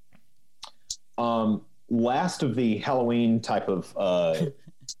 Last of the Halloween type of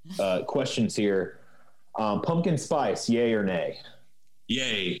questions here. Pumpkin spice, yay or nay?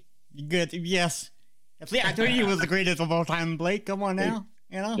 Yay. Good. Yes. See, I told you it was the greatest of all time, Blake. Come on now.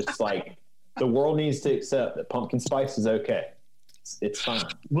 It's like the world needs to accept that pumpkin spice is okay. It's fine.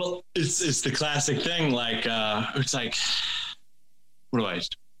 Well, it's the classic thing. Like it's like, what do I?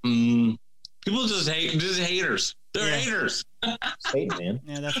 People just haters. They're haters. Hate, man.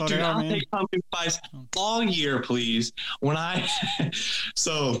 Yeah, that's what Dude, they are, I'll man. take pumpkin spice all year, please.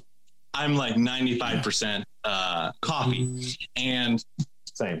 So I'm like 95% coffee. And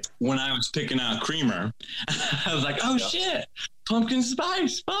same. When I was picking out creamer, I was like, oh shit, pumpkin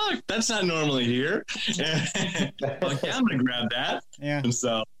spice. Fuck, that's not normally here. I'm like, yeah, I'm going to grab that. Yeah. And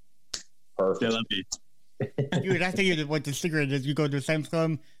so, perfect. Dude, I think what the secret is, you go to Sam's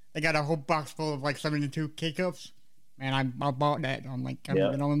Club, they got a whole box full of like 72 K-Cups. Man, I bought that. I'm like,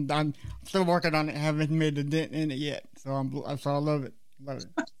 I'm still working on it. Haven't made a dent in it yet. So I love it. Love it.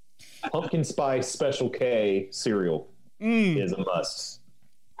 Pumpkin spice Special K cereal is a must.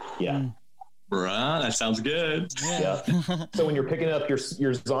 Yeah. Bruh, that sounds good. Yeah. So when you're picking up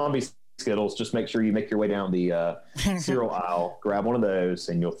your zombie Skittles, just make sure you make your way down the cereal aisle, grab one of those,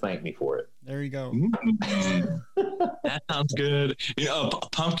 and you'll thank me for it. There you go. That sounds good. You know,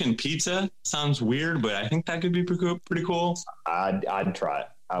 pumpkin pizza sounds weird, but I think that could be pretty cool. I'd try it.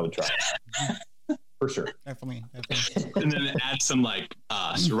 I would try it. For sure. Definitely. And then add some like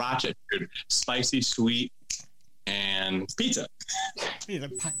sriracha, dude. Spicy, sweet, and pizza.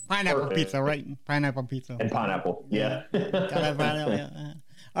 Pineapple pizza, right? Pineapple pizza. And pineapple, yeah.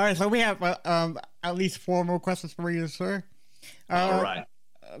 All right, so we have at least 4 more questions for you, sir. All right.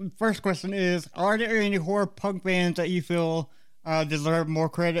 First question is, are there any horror punk bands that you feel deserve more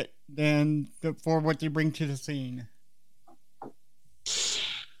credit than for what they bring to the scene?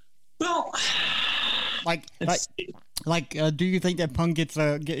 Well, do you think that punk gets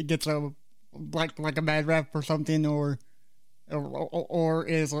a like a bad rap or something, or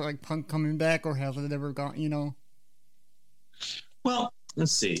is like punk coming back, or has it ever gone? You know. Well,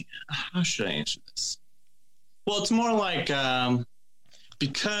 let's see. How should I answer this? Well, it's more like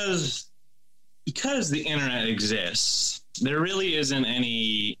because the internet exists, there really isn't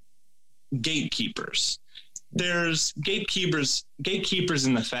any gatekeepers. There's gatekeepers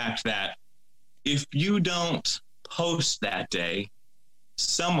in the fact that if you don't post that day,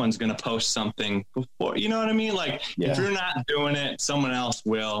 someone's going to post something before. You know what I mean? Like, if you're not doing it, someone else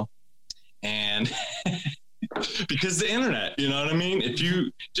will. And because the internet, you know what I mean? If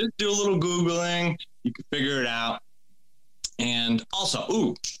you just do a little Googling, you can figure it out. And also,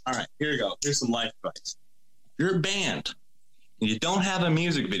 all right, here you go. Here's some life advice. If you're a band and you don't have a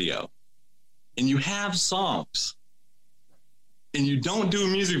music video and you have songs and you don't do a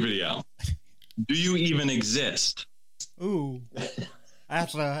music video, do you even exist? Ooh,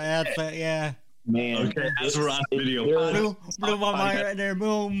 that's yeah. Man, okay, that's where on video. Blew my mind right there.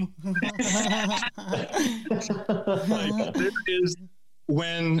 Boom. Like, there is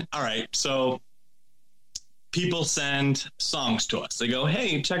when. All right, so people send songs to us. They go,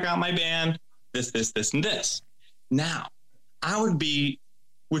 "Hey, check out my band. This, and this." Now, I would be,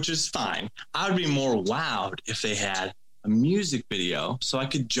 which is fine. I would be more wowed if they had a music video, so I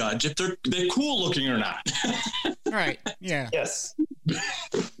could judge if they're cool looking or not. Right. Yeah. Yes.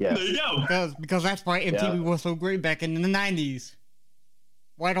 Yeah. There you go. Because that's why MTV was so great back in the 90s.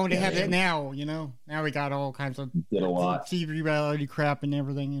 Why don't they have that now? You know, now we got all kinds of TV reality crap and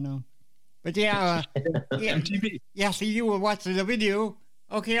everything. You know, but MTV. Yeah. So you were watching the video.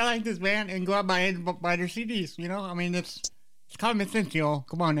 Okay, I like this band, and go out and buy their CDs. You know, I mean, it's common sense, y'all.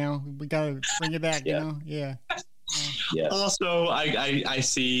 Come on now, we gotta bring it back. You know, yeah. Yeah. Also, I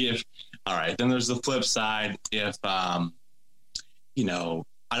see if, all right, then there's the flip side. If, you know,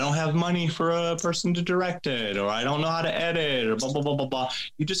 I don't have money for a person to direct it, or I don't know how to edit, or blah, blah, blah, blah, blah.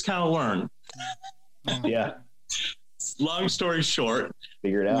 You just kind of learn. Yeah. Long story short,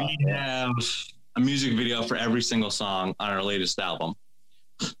 figure it out. We have a music video for every single song on our latest album.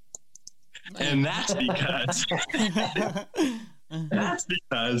 And that's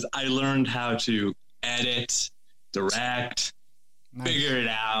because I learned how to edit, direct, figure it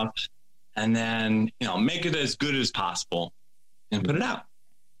out, and then, you know, make it as good as possible and put it out.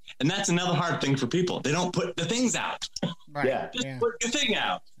 And that's another hard thing for people. They don't put the things out. Right. Yeah. Just put the thing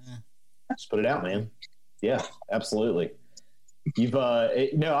out. Just put it out, man. Yeah, absolutely. You've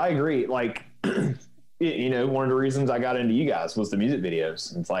no, I agree. Like, you know, one of the reasons I got into you guys was the music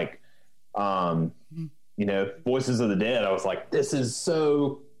videos. It's like, you know, Voices of the Dead. I was like, this is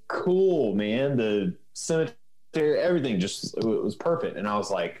so cool, man. The cemetery, everything just, it was perfect. And I was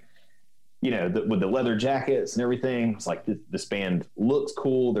like, you know, with the leather jackets and everything, it's like this band looks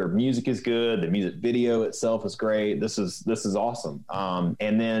cool. Their music is good. The music video itself is great. This is awesome.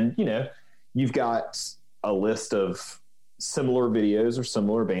 And then, you know, you've got a list of similar videos or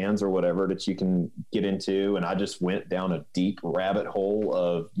similar bands or whatever that you can get into. And I just went down a deep rabbit hole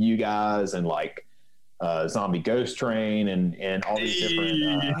of you guys and like Zombie Ghost Train and all these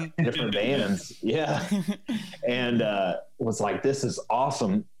different bands. Yeah. And was like, this is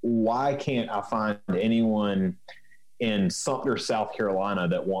awesome. Why can't I find anyone in Sumter, South Carolina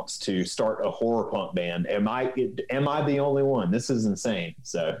that wants to start a horror punk band. Am I the only one? This is insane.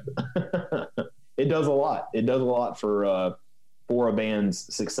 So it does a lot. It does a lot for a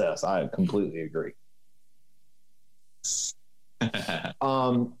band's success. I completely agree.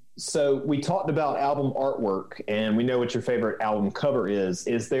 So we talked about album artwork, and we know what your favorite album cover is.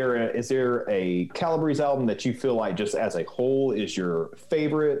 Is there a Calabrese album that you feel like just as a whole is your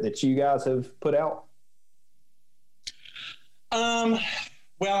favorite that you guys have put out? Well,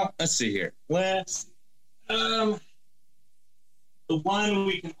 let's see here. The one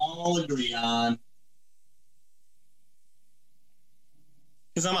we can all agree on,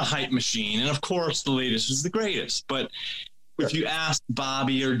 because I'm a hype machine, and of course the latest is the greatest, but if you ask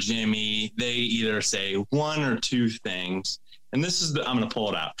Bobby or Jimmy, they either say one or two things. And this is I'm going to pull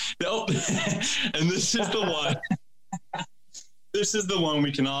it out. Nope. And this is the one. This is the one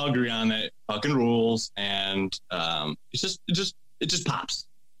we can all agree on that fucking rules. And it just pops.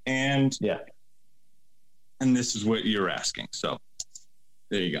 And yeah. And this is what you're asking. So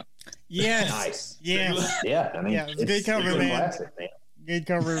there you go. Yes. Nice. Yeah. Yeah. I mean, yeah, it's good cover, man. Classic, man. Good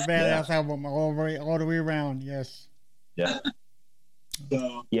cover, badass album all the way around. Yes. Yeah.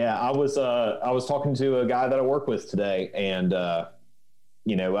 So. Yeah, I was talking to a guy that I work with today, and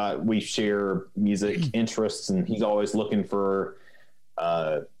we share music interests, and he's always looking for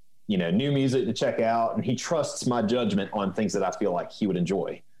new music to check out, and he trusts my judgment on things that I feel like he would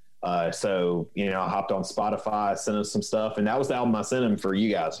enjoy. So I hopped on Spotify, sent him some stuff, and that was the album I sent him for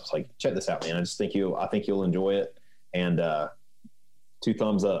you guys. I was like, check this out, man. I think you'll enjoy it, and 2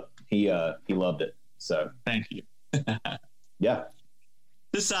 thumbs up. He loved it. So thank you. Yeah.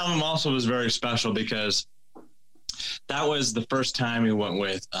 This album also was very special because that was the first time we went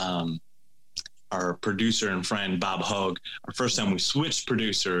with our producer and friend Bob Hogue. Our first time we switched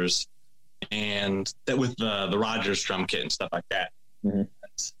producers, and that with the Rogers drum kit and stuff like that. Mm-hmm.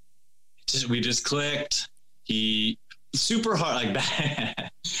 We just clicked. He super hard like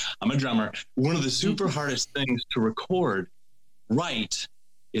that. I'm a drummer. One of the super hardest things to record right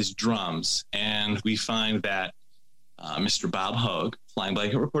is drums, and we find that Mr. Bob Hogue, Flying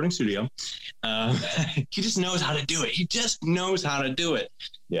Blanket Recording Studio, he just knows how to do it. He just knows how to do it.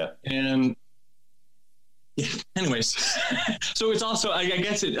 Yeah. And yeah, anyways, so it's also, I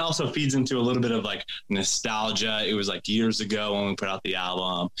guess it also feeds into a little bit of like nostalgia. It was like years ago when we put out the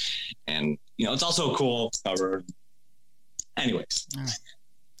album, and it's also a cool cover. Anyways.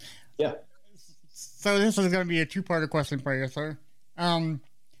 Yeah. So this is going to be a 2-part question for you, sir.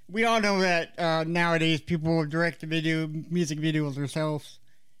 We all know that nowadays people direct the music videos themselves,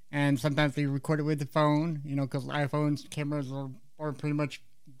 and sometimes they record it with the phone, because iPhones cameras are pretty much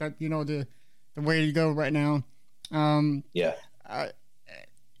the way to go right now. Yeah.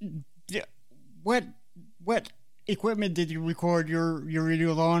 What equipment did you record your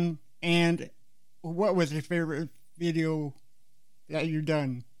videos on, and what was your favorite video that you've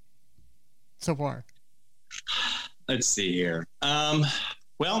done so far? Let's see here.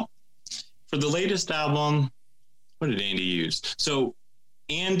 Well, for the latest album, what did Andy use? So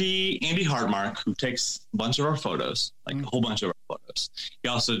Andy Hartmark, who takes a bunch of our photos, like a whole bunch of our photos. He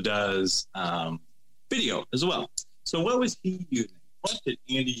also does video as well. So what was he using? What did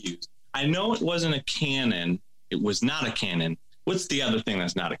Andy use? I know it wasn't a Canon. It was not a Canon. What's the other thing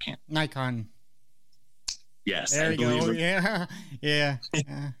that's not a Canon? Nikon. Yes, there I believe go. it. Yeah.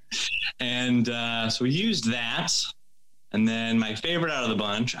 And so we used that. And then my favorite out of the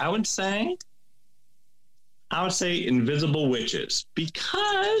bunch, I would say Invisible Witches,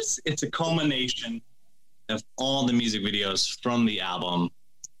 because it's a culmination of all the music videos from the album,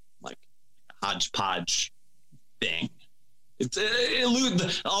 like a hodgepodge thing.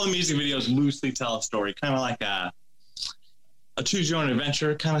 All the music videos loosely tell a story, kind of like a choose your own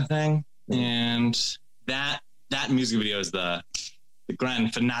adventure kind of thing. And that music video is the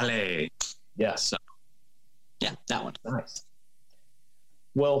grand finale. Yeah. So, yeah, that one. Nice.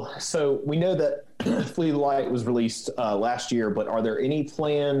 Well, so we know that Flee the Light was released last year, but are there any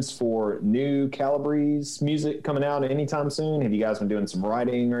plans for new Calabrese music coming out anytime soon? Have you guys been doing some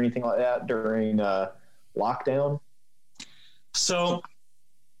writing or anything like that during lockdown? So,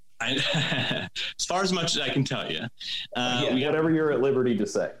 as far as much as I can tell you, whatever you're at liberty to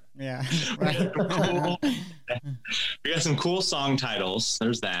say. Yeah. We got some cool song titles.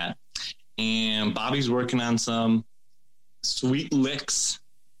 There's that. And Bobby's working on some sweet licks.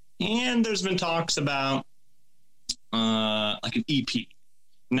 And there's been talks about like an EP.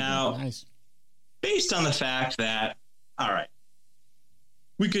 Now, nice. Based on the fact that, all right,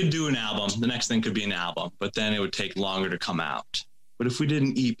 we could do an album. The next thing could be an album, but then it would take longer to come out. But if we did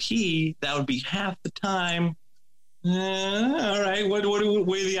an EP, that would be half the time All right, what do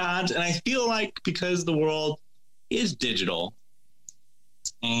weigh the odds? And I feel like because the world is digital,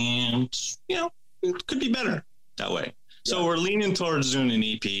 and it could be better that way. Yeah. So we're leaning towards doing an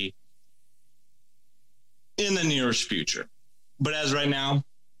EP in the nearest future. But as right now,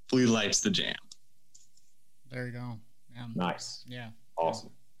 Flea Light's the jam. There you go. Yeah. Nice. Yeah.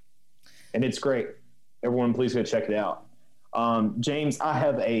 Awesome. And it's great. Everyone, please go check it out. James, I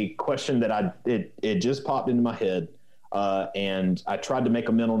have a question that it just popped into my head. And I tried to make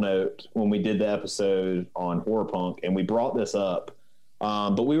a mental note when we did the episode on horror punk, and we brought this up.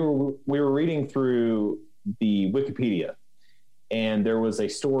 But we were reading through the Wikipedia, and there was a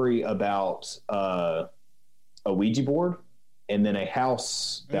story about a Ouija board and then a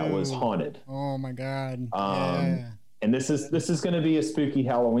house that was haunted. Oh my God. And this is going to be a spooky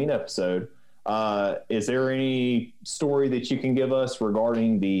Halloween episode. Is there any story that you can give us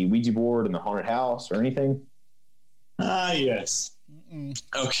regarding the Ouija board and the haunted house or anything? Yes.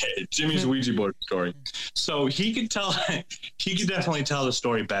 Okay, Jimmy's Ouija board story. So he could definitely tell the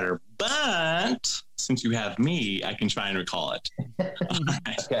story better, but since you have me, I can try and recall it.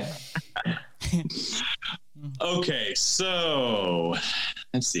 Okay. Okay, so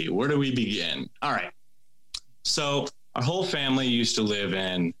let's see, where do we begin? All right. So our whole family used to live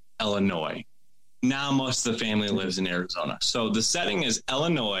in Illinois. Now most of the family lives in Arizona. So the setting is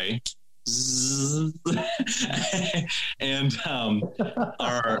Illinois. And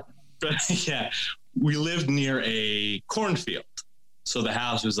we lived near a cornfield. So the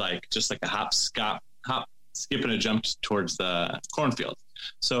house was just like a hop, skip, and a jump towards the cornfield.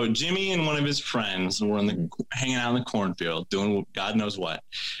 So Jimmy and one of his friends were hanging out in the cornfield doing God knows what.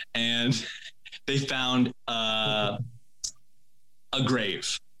 And they found a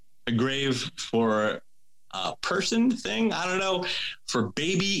grave for a person thing. I don't know, for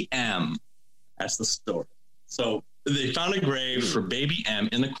baby M. That's the story. So they found a grave for baby M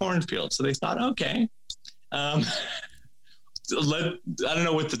in the cornfield. So they thought, okay, I don't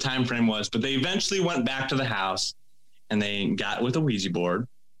know what the time frame was, but they eventually went back to the house and they got with a Ouija board,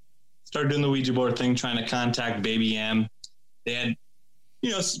 started doing the Ouija board thing, trying to contact baby M. They had,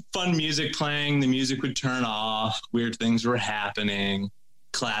 fun music playing. The music would turn off. Weird things were happening.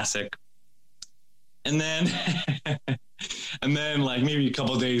 Classic. And then, like maybe a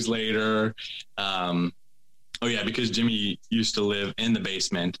couple of days later, because Jimmy used to live in the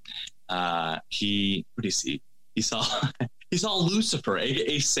basement. What did he see? He saw Lucifer,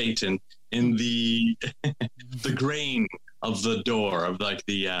 aka Satan, in the grain of the door of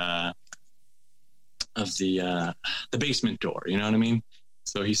the basement door. You know what I mean?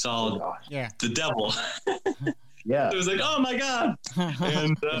 So he saw the devil. Yeah. It was like, oh my God.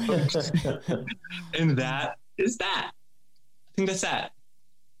 And and that is that. I think that's that.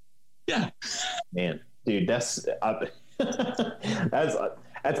 Yeah. Man, dude, that's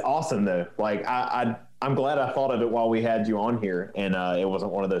awesome though. Like I'm glad I thought of it while we had you on here, and it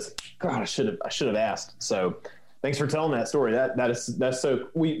wasn't one of those, God, I should have asked. So thanks for telling that story. That's so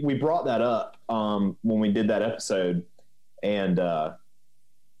we brought that up when we did that episode, and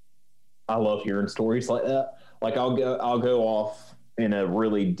I love hearing stories like that. Like I'll go off in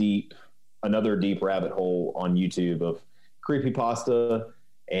another deep rabbit hole on YouTube of creepypasta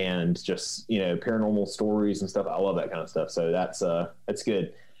and just, paranormal stories and stuff. I love that kind of stuff. So that's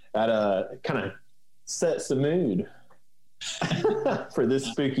good. That kind of sets the mood for this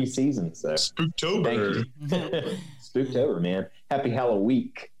spooky season. So Spooktober. Spooktober, man. Happy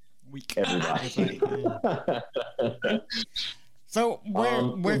Halloween, everybody. So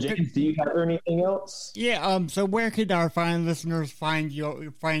where James, do you have anything else? Yeah. So where could our fine listeners find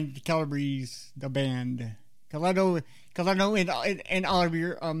Calabrese, the band? Because I know in all of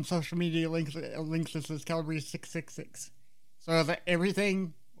your social media links this is Calabrese 666. So is that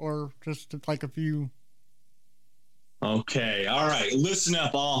everything, or just like a few? Okay. All right. Listen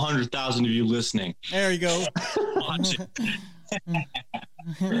up, all 100,000 of you listening. There you go. Watch it.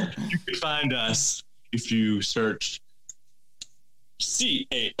 You can find us if you search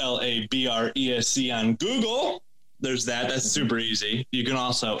CALABRESC on Google. There's that. That's super easy. You can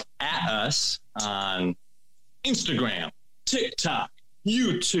also at us on Instagram, TikTok,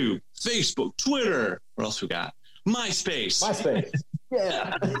 YouTube, Facebook, Twitter. What else we got? MySpace.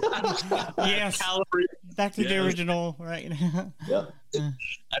 Yeah. Yes. Calabrese. That's the original, right? Yep.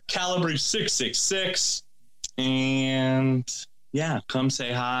 At Calabrese 666. And come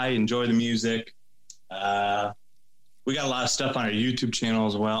say hi, enjoy the music. We got a lot of stuff on our YouTube channel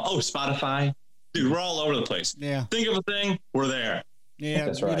as well. Oh, Spotify. Dude, we're all over the place. Yeah. Think of a thing, we're there. Yeah,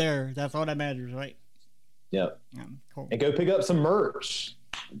 that's right. We're there. That's all that matters, right? Yep. Yeah, cool. And go pick up some merch.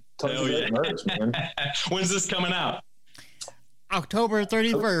 Tons of great merch, man. When's this coming out? October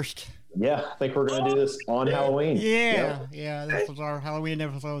 31st. Yeah, I think we're going to do this on Halloween. Yeah, this was our Halloween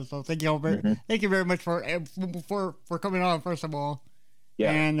episode. So thank you thank you very much for coming on, first of all.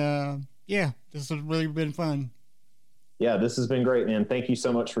 Yeah. And this has really been fun. Yeah, this has been great, man. Thank you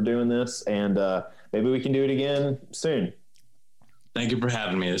so much for doing this, and maybe we can do it again soon. Thank you for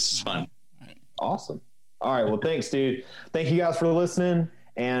having me. This is fun. Awesome. All right, well, thanks, dude. Thank you guys for listening,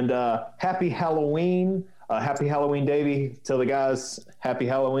 and happy Halloween. Happy Halloween, Davey. Tell the guys happy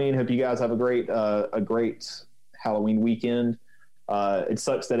Halloween. Hope you guys have a great Halloween weekend. It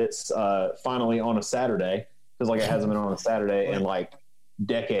sucks that it's finally on a Saturday. Feels like it hasn't been on a Saturday in like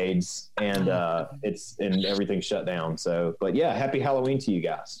decades, and everything's shut down. So, but yeah, happy Halloween to you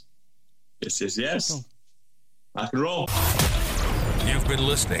guys. Yes. Rock and roll. You've been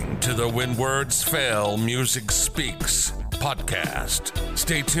listening to the When Words Fail, Music Speaks podcast.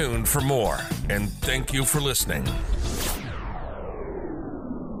 Stay tuned for more, and thank you for listening.